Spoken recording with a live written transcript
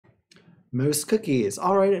Most cookies.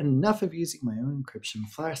 All right, enough of using my own encryption.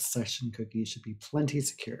 Flask session cookies should be plenty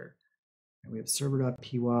secure. And we have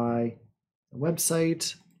server.py, the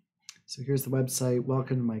website. So here's the website.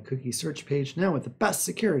 Welcome to my cookie search page. Now with the best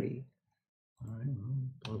security. All right,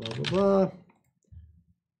 blah, blah, blah, blah.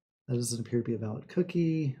 That doesn't appear to be a valid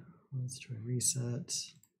cookie. Let's try reset.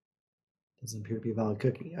 Doesn't appear to be a valid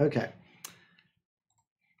cookie. Okay.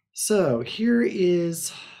 So here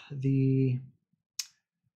is the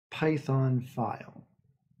Python file.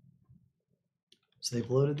 So they've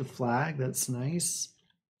loaded the flag. That's nice.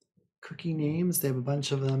 Cookie names, they have a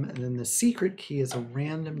bunch of them. And then the secret key is a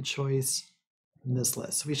random choice from this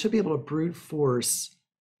list. So we should be able to brute force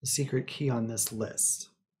the secret key on this list.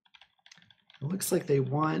 It looks like they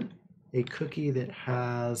want a cookie that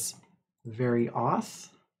has very auth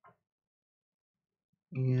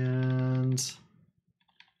and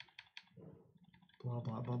blah,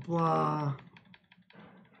 blah, blah, blah.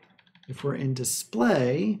 If we're in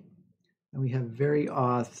display and we have very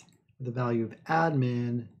auth with the value of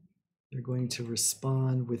admin, they're going to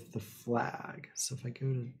respond with the flag. So if I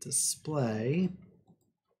go to display,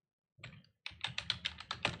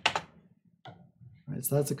 right,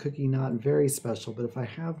 so that's a cookie not very special, but if I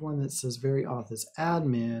have one that says very auth is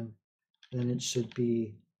admin, then it should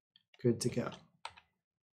be good to go.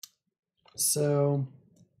 So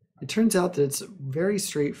it turns out that it's very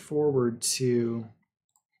straightforward to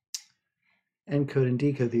encode and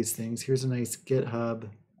decode these things. Here's a nice GitHub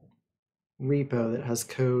repo that has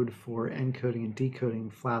code for encoding and decoding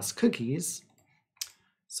Flask cookies.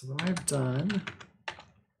 So what I've done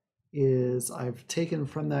is I've taken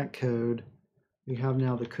from that code, we have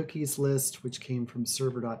now the cookies list, which came from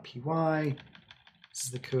server.py. This is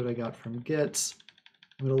the code I got from Git.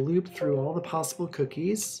 I'm going to loop through all the possible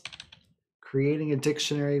cookies, creating a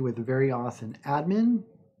dictionary with very auth and admin.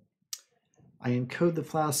 I encode the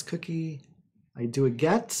Flask cookie. I do a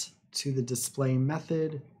get to the display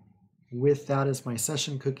method with that as my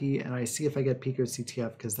session cookie, and I see if I get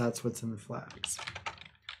picoCTF because that's what's in the flags.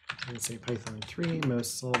 I'm going to say Python 3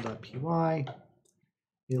 mostSol.py.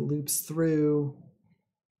 It loops through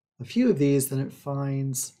a few of these, then it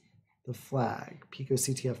finds the flag,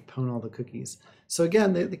 picoCTF pwn all the cookies. So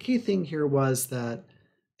again, the key thing here was that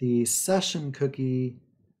the session cookie,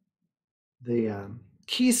 the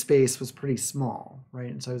key space was pretty small,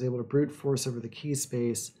 right? And so I was able to brute force over the key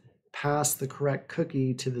space, pass the correct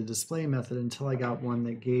cookie to the display method until I got one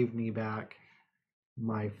that gave me back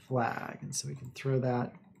my flag. And so we can throw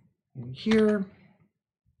that in here,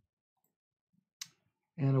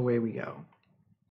 and away we go.